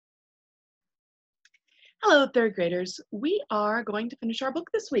Hello, third graders. We are going to finish our book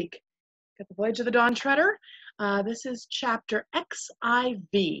this week. Got the Voyage of the Dawn Treader. This is chapter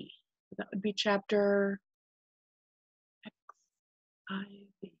XIV. That would be chapter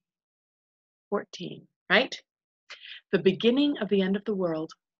XIV 14, right? The beginning of the end of the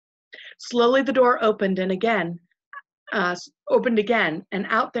world. Slowly the door opened again, and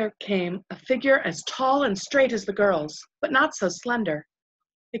out there came a figure as tall and straight as the girls, but not so slender.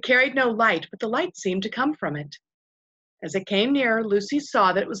 It carried no light, but the light seemed to come from it. As it came nearer, Lucy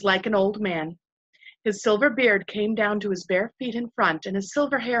saw that it was like an old man. His silver beard came down to his bare feet in front, and his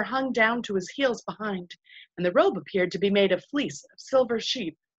silver hair hung down to his heels behind, and the robe appeared to be made of fleece of silver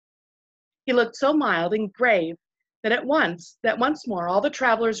sheep. He looked so mild and grave that once more all the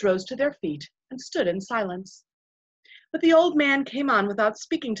travelers rose to their feet and stood in silence. But the old man came on without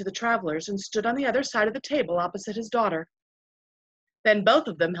speaking to the travelers and stood on the other side of the table opposite his daughter. Then both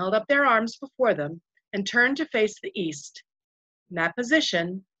of them held up their arms before them and turned to face the east. In that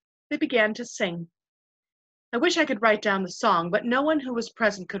position, they began to sing. I wish I could write down the song, but no one who was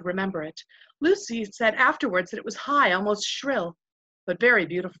present could remember it. Lucy said afterwards that it was high, almost shrill, but very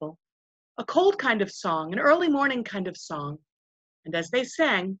beautiful. A cold kind of song, an early morning kind of song. And as they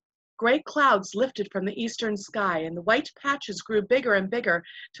sang, great clouds lifted from the eastern sky, and the white patches grew bigger and bigger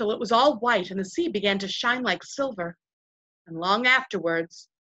till it was all white, and the sea began to shine like silver. And long afterwards,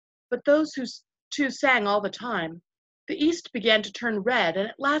 but those who sang all the time, the east began to turn red and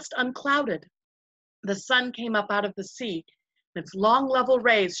at last unclouded. The sun came up out of the sea, and its long level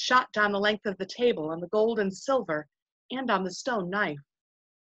rays shot down the length of the table on the gold and silver and on the stone knife.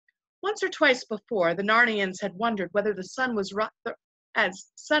 Once or twice before, the Narnians had wondered whether the sun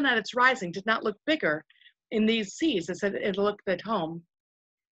at its rising did not look bigger in these seas as it looked at home.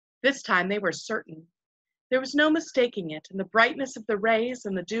 This time they were certain. There was no mistaking it, and the brightness of the rays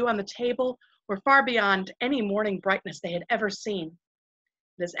and the dew on the table were far beyond any morning brightness they had ever seen.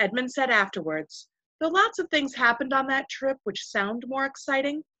 And as Edmund said afterwards, though lots of things happened on that trip which sound more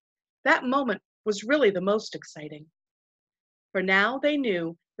exciting, that moment was really the most exciting. For now they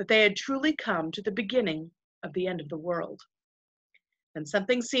knew that they had truly come to the beginning of the end of the world. And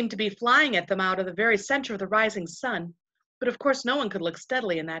something seemed to be flying at them out of the very center of the rising sun, but of course no one could look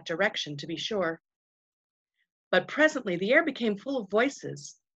steadily in that direction, to be sure. But presently the air became full of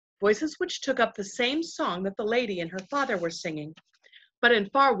voices which took up the same song that the lady and her father were singing, but in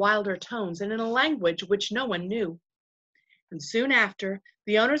far wilder tones and in a language which no one knew. And soon after,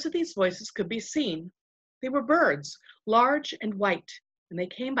 the owners of these voices could be seen. They were birds, large and white, and they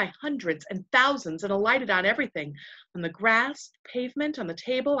came by hundreds and thousands and alighted on everything, on the grass, pavement, on the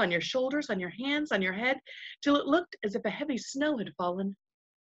table, on your shoulders, on your hands, on your head, till it looked as if a heavy snow had fallen.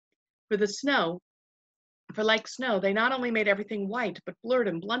 For like snow, they not only made everything white, but blurred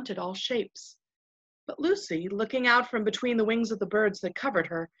and blunted all shapes. But Lucy, looking out from between the wings of the birds that covered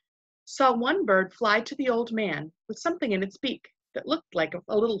her, saw one bird fly to the old man with something in its beak that looked like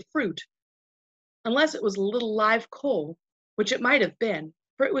a little fruit, unless it was a little live coal, which it might have been,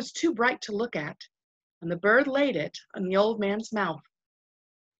 for it was too bright to look at, and the bird laid it on the old man's mouth.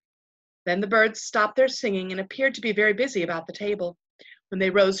 Then the birds stopped their singing and appeared to be very busy about the table. When they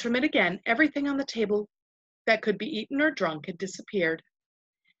rose from it again, everything on the table that could be eaten or drunk had disappeared.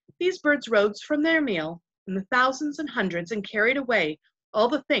 These birds rose from their meal in the thousands and hundreds and carried away all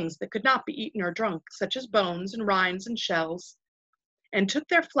the things that could not be eaten or drunk, such as bones and rinds and shells, and took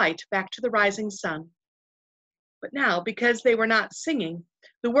their flight back to the rising sun. But now, because they were not singing,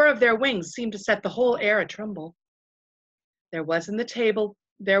 the whir of their wings seemed to set the whole air a tremble. There was the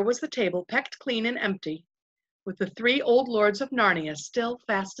table pecked clean and empty, with the 3 old lords of Narnia still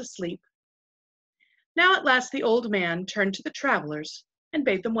fast asleep. Now at last the old man turned to the travelers and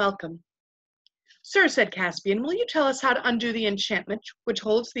bade them welcome. Sir, said Caspian, will you tell us how to undo the enchantment which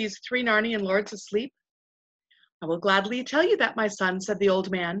holds these 3 Narnian lords asleep? I will gladly tell you that, my son, said the old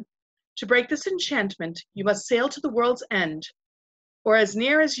man. To break this enchantment, you must sail to the world's end, or as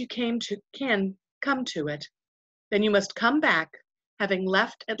near as you can come to it. Then you must come back, having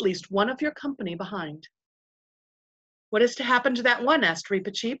left at least one of your company behind. What is to happen to that one? Asked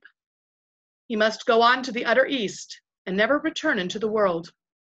Reepicheep. He must go on to the utter east and never return into the world.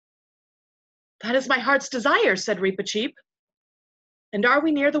 That is my heart's desire, said Reepicheep. And are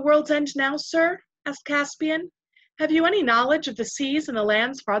we near the world's end now, sir? Asked Caspian. Have you any knowledge of the seas and the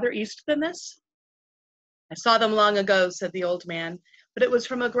lands farther east than this? I saw them long ago, said the old man, but it was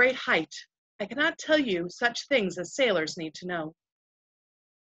from a great height. I cannot tell you such things as sailors need to know.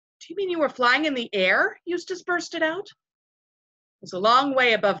 Do you mean you were flying in the air? Eustace bursted out. It was a long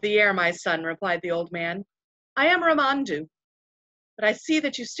way above the air, my son, replied the old man. I am Ramandu. But I see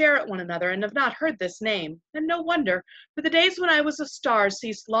that you stare at one another and have not heard this name, and no wonder, for the days when I was a star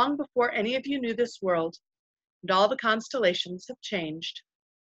ceased long before any of you knew this world, and all the constellations have changed.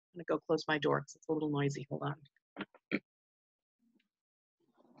 I'm going to go close my door because it's a little noisy. Hold on.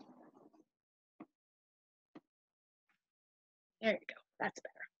 There you go. That's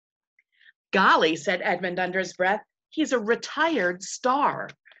better. Golly, said Edmund under his breath, he's a retired star.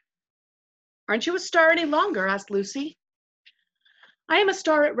 Aren't you a star any longer? Asked Lucy. I am a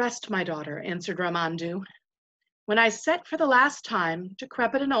star at rest, my daughter, answered Ramandu. When I set for the last time,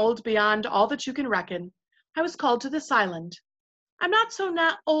 decrepit and old beyond all that you can reckon, I was called to this island. I'm not so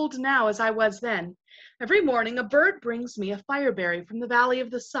old now as I was then. Every morning a bird brings me a fireberry from the Valley of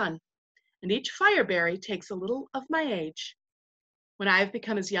the Sun, and each fireberry takes a little of my age. When I have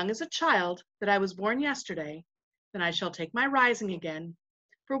become as young as a child that I was born yesterday, then I shall take my rising again,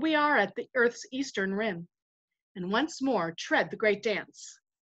 for we are at the earth's eastern rim, and once more tread the great dance.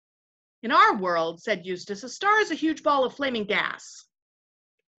 In our world, said Eustace, a star is a huge ball of flaming gas.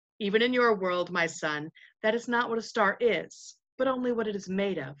 Even in your world, my son, that is not what a star is, but only what it is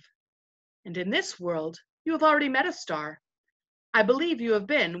made of. And in this world, you have already met a star. I believe you have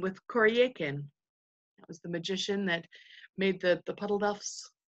been with Koryakin. That was the magician that made the puddle duffs,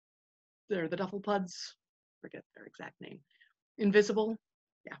 or the duffel puds, forget their exact name. Invisible,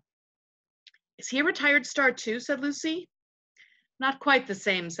 yeah. Is he a retired star too, said Lucy. Not quite the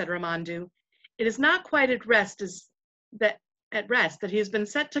same, said Ramandu. It is not quite at rest that he has been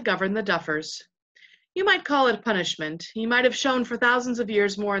set to govern the duffers. You might call it punishment. He might have shone for thousands of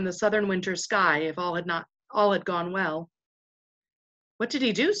years more in the southern winter sky if all had gone well. What did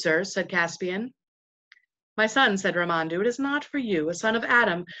he do, sir? Said Caspian. My son, said Ramandu, it is not for you, a son of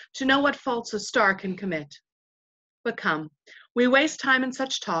Adam, to know what faults a star can commit. But come, we waste time in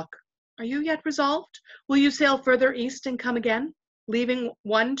such talk. Are you yet resolved? Will you sail further east and come again, leaving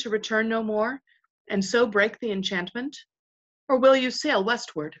one to return no more, and so break the enchantment? Or will you sail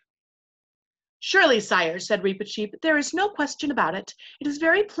westward? Surely, sire, said Reepicheep, there is no question about it. It is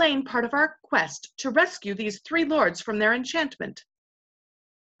very plain part of our quest to rescue these three lords from their enchantment.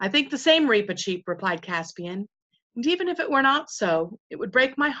 I think the same, Reepicheep, replied Caspian, and even if it were not so, it would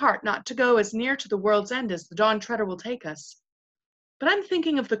break my heart not to go as near to the world's end as the Dawn Treader will take us. But I'm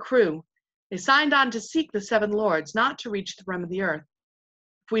thinking of the crew. They signed on to seek the seven lords, not to reach the rim of the earth.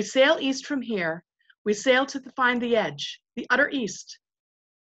 If we sail east from here, we sail to find the edge, the utter east,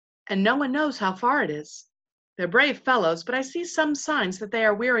 and no one knows how far it is. They're brave fellows, but I see some signs that they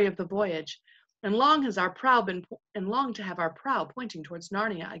are weary of the voyage, and long to have our prow pointing towards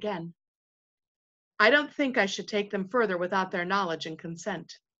Narnia again. I don't think I should take them further without their knowledge and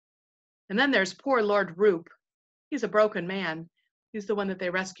consent. And then there's poor Lord Roop. He's a broken man. He's the one that they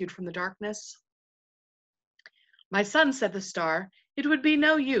rescued from the darkness. My son, said the star, it would be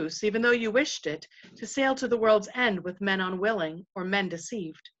no use, even though you wished it, to sail to the world's end with men unwilling or men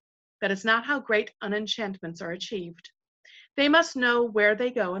deceived. That is not how great unenchantments are achieved. They must know where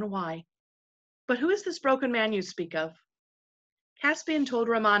they go and why. But who is this broken man you speak of? Caspian told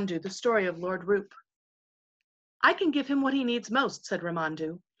Ramandu the story of Lord Roop. I can give him what he needs most, said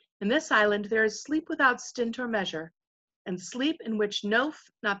Ramandu. In this island there is sleep without stint or measure, and sleep in which not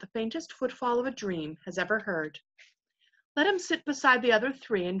the faintest footfall of a dream has ever heard. Let him sit beside the other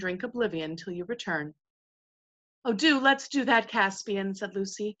three and drink oblivion till you return. Oh, let's do that, Caspian, said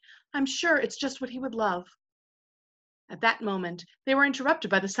Lucy. I'm sure it's just what he would love. At that moment, they were interrupted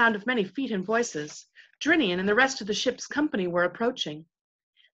by the sound of many feet and voices. Drinian and the rest of the ship's company were approaching.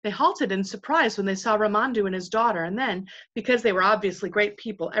 They halted in surprise when they saw Ramandu and his daughter, and then, because they were obviously great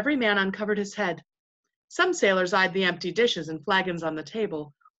people, every man uncovered his head. Some sailors eyed the empty dishes and flagons on the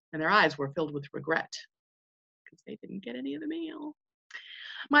table, and their eyes were filled with regret, because they didn't get any of the meal.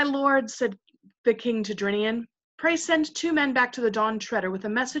 My lord, said the king to Drinian, pray send 2 men back to the Dawn Treader with a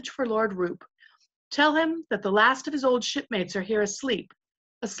message for Lord Roop. Tell him that the last of his old shipmates are here asleep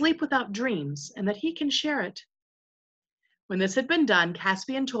without dreams, and that he can share it. When this had been done,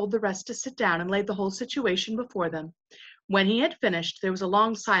 Caspian told the rest to sit down and laid the whole situation before them. When he had finished, there was a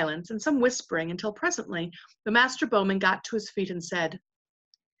long silence and some whispering until presently the master bowman got to his feet and said,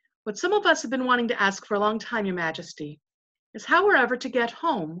 What some of us have been wanting to ask for a long time, Your Majesty, is how we're ever to get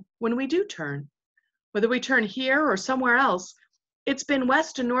home when we do turn. Whether we turn here or somewhere else, it's been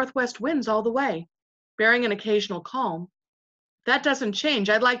west and northwest winds all the way, bearing an occasional calm. If that doesn't change,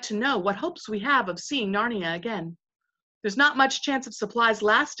 I'd like to know what hopes we have of seeing Narnia again. There's not much chance of supplies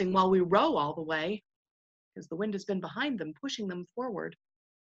lasting while we row all the way, because the wind has been behind them, pushing them forward.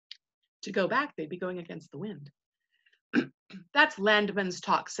 To go back, they'd be going against the wind. That's landman's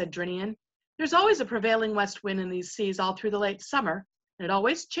talk, said Drinian. There's always a prevailing west wind in these seas all through the late summer, and it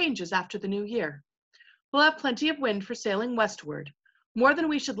always changes after the new year. We'll have plenty of wind for sailing westward, more than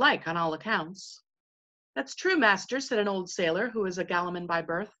we should like on all accounts." "That's true, master," said an old sailor who was a galleyman by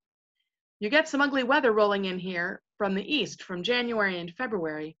birth. "You get some ugly weather rolling in here from the east from January and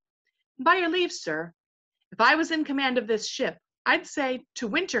February. And by your leave, sir, if I was in command of this ship, I'd say to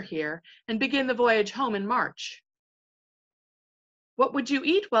winter here and begin the voyage home in March." "What would you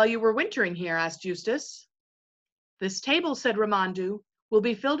eat while you were wintering here?" asked Eustace. "This table," said Ramandu, "will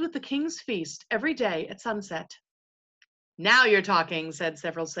be filled with the king's feast every day at sunset." "Now you're talking," said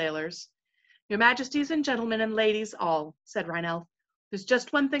several sailors. "Your majesties and gentlemen and ladies all," said Rhinelf, "there's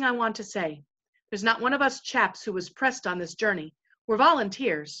just one thing I want to say. There's not one of us chaps who was pressed on this journey. We're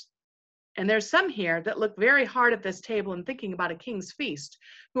volunteers. And there's some here that look very hard at this table and thinking about a king's feast,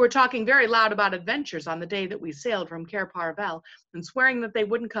 who are talking very loud about adventures on the day that we sailed from Cair Paravel, and swearing that they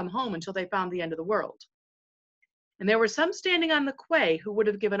wouldn't come home until they found the end of the world. And there were some standing on the quay who would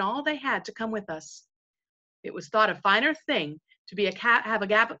have given all they had to come with us. It was thought a finer thing to be have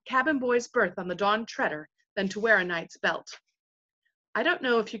a cabin boy's berth on the Dawn Treader than to wear a knight's belt. I don't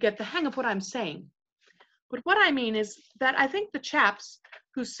know if you get the hang of what I'm saying, but what I mean is that I think the chaps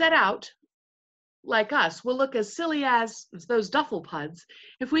who set out like us will look as silly as those duffel puds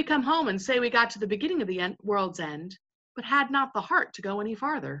if we come home and say we got to the beginning of the world's end, but had not the heart to go any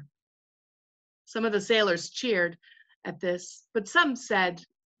farther." Some of the sailors cheered at this, but some said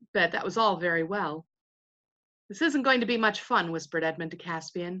that was all very well. "This isn't going to be much fun," whispered Edmund to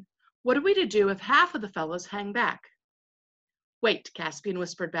Caspian. "What are we to do if half of the fellows hang back?" "Wait," Caspian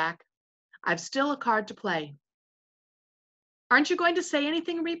whispered back. "I've still a card to play." "Aren't you going to say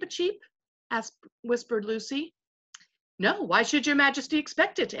anything, Reepicheep?" whispered Lucy. "No, why should your majesty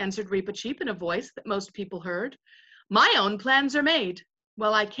expect it?" answered Reepicheep in a voice that most people heard. "My own plans are made.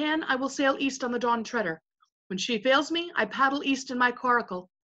 While I can, I will sail east on the Dawn Treader. When she fails me, I paddle east in my coracle.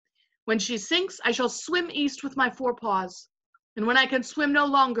 When she sinks, I shall swim east with my forepaws. And when I can swim no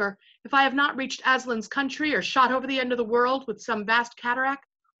longer, if I have not reached Aslan's country or shot over the end of the world with some vast cataract,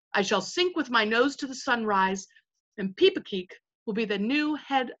 I shall sink with my nose to the sunrise, and Peepakeek will be the new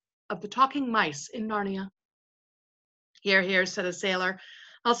head of the talking mice in Narnia." "Hear, hear," said a sailor.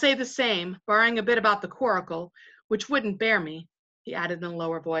 "I'll say the same, barring a bit about the coracle, which wouldn't bear me," he added in a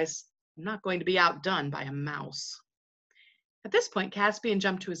lower voice. "I'm not going to be outdone by a mouse." At this point, Caspian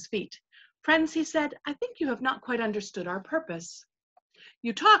jumped to his feet. "Friends," he said, "I think you have not quite understood our purpose.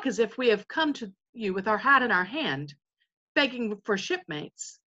 You talk as if we have come to you with our hat in our hand, begging for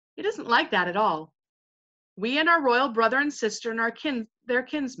shipmates. It isn't like that at all. We and our royal brother and sister and their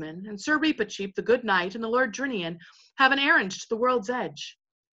kinsmen, and Sir Reepicheep, the good knight, and the Lord Drinian, have an errand to the world's edge.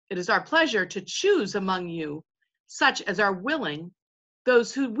 It is our pleasure to choose among you such as are willing,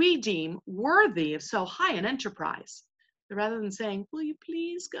 those who we deem worthy of so high an enterprise." Rather than saying, "Will you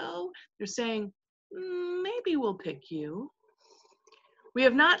please go?" they're saying, "Maybe we'll pick you. We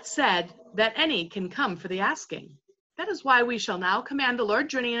have not said that any can come for the asking. That is why we shall now command the Lord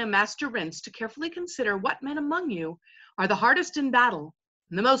Drinian and Master Rince to carefully consider what men among you are the hardest in battle,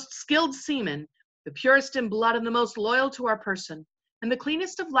 and the most skilled seamen, the purest in blood and the most loyal to our person, and the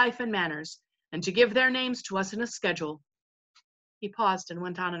cleanest of life and manners, and to give their names to us in a schedule." He paused and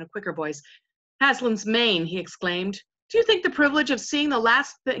went on in a quicker voice. "Aslan's mane," he exclaimed. "Do you think the privilege of seeing the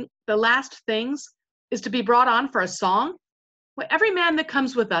last things is to be brought on for a song? Why, every man that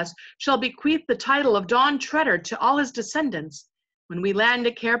comes with us shall bequeath the title of Dawn Treader to all his descendants. When we land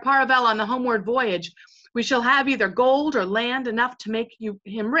at Cair Paravel on the homeward voyage, we shall have either gold or land enough to make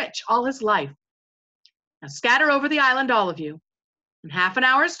him rich all his life. Now scatter over the island, all of you. In half an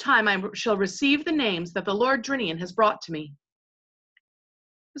hour's time I shall receive the names that the Lord Drinian has brought to me."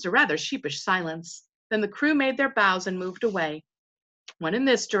 It was a rather sheepish silence. Then the crew made their bows and moved away, one in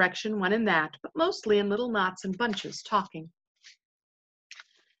this direction, one in that, but mostly in little knots and bunches, talking.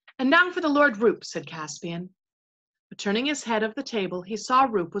 "And now for the Lord Roop," said Caspian. But turning his head of the table, he saw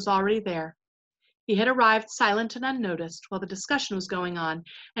Roop was already there. He had arrived silent and unnoticed while the discussion was going on,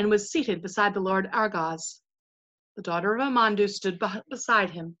 and was seated beside the Lord Argaz. The daughter of Amandu stood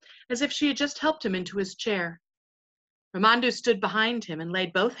beside him, as if she had just helped him into his chair. Ramandu stood behind him and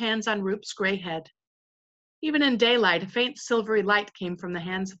laid both hands on Roop's gray head. Even in daylight, a faint silvery light came from the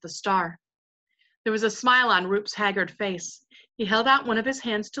hands of the star. There was a smile on Roop's haggard face. He held out one of his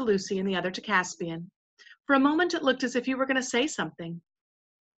hands to Lucy and the other to Caspian. For a moment it looked as if he were going to say something.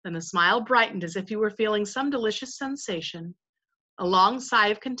 Then the smile brightened as if he were feeling some delicious sensation. A long sigh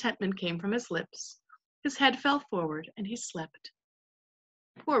of contentment came from his lips. His head fell forward and he slept.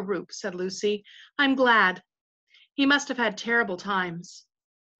 "Poor Roop," said Lucy. "I'm glad. He must have had terrible times."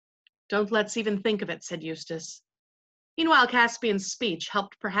 "Don't let's even think of it," said Eustace. Meanwhile, Caspian's speech,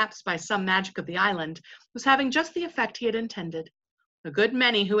 helped perhaps by some magic of the island, was having just the effect he had intended. A good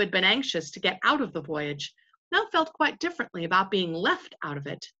many who had been anxious to get out of the voyage now felt quite differently about being left out of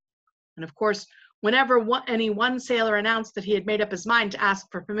it. And of course, whenever any one sailor announced that he had made up his mind to ask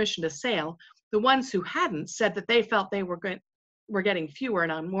for permission to sail, the ones who hadn't said that they felt they were getting fewer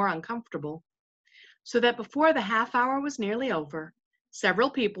and more uncomfortable. So that before the half hour was nearly over, several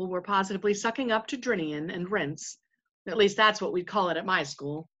people were positively sucking up to Drinian and rinse, at least that's what we'd call it at my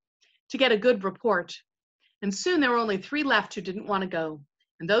school, to get a good report. And soon there were only 3 left who didn't want to go,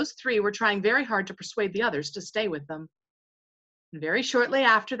 and those 3 were trying very hard to persuade the others to stay with them. And very shortly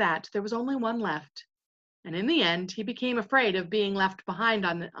after that, there was only 1 left, and in the end, he became afraid of being left behind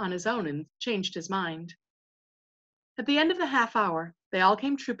on his own and changed his mind. At the end of the half hour, they all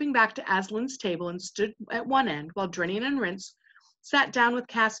came trooping back to Aslan's table and stood at one end while Drinian and Rince sat down with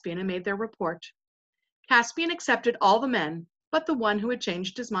Caspian and made their report. Caspian accepted all the men, but the one who had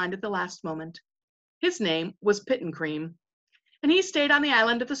changed his mind at the last moment. His name was Pittencream, and he stayed on the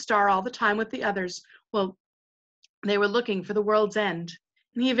island of the Star all the time with the others. Well, they were looking for the world's end,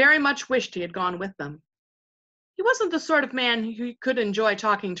 and he very much wished he had gone with them. He wasn't the sort of man who could enjoy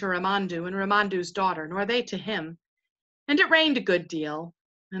talking to Ramandu and Ramandu's daughter, nor they to him. And it rained a good deal,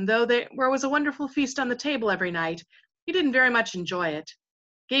 and though there was a wonderful feast on the table every night, he didn't very much enjoy it.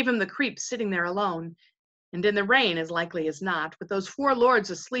 Gave him the creeps sitting there alone, and in the rain as likely as not, with those 4 lords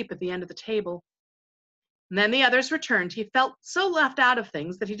asleep at the end of the table. And then the others returned. He felt so left out of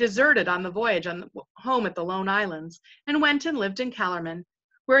things that he deserted on the voyage home at the Lone Islands and went and lived in Calormen,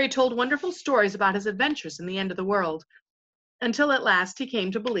 where he told wonderful stories about his adventures in the end of the world, until at last he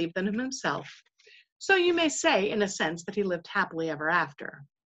came to believe them himself. So you may say, in a sense, that he lived happily ever after.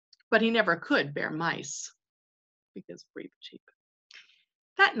 But he never could bear mice, because free but cheap.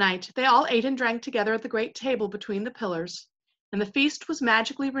 That night they all ate and drank together at the great table between the pillars, and the feast was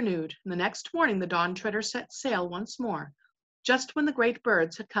magically renewed, and the next morning the Dawn Treader set sail once more, just when the great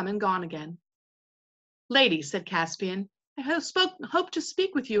birds had come and gone again. "Lady," said Caspian, "I hope to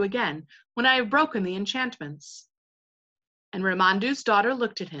speak with you again when I have broken the enchantments." And Ramandu's daughter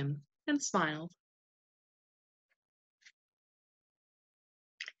looked at him and smiled.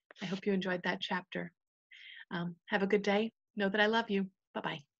 I hope you enjoyed that chapter. Have a good day. Know that I love you.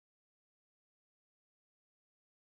 Bye-bye.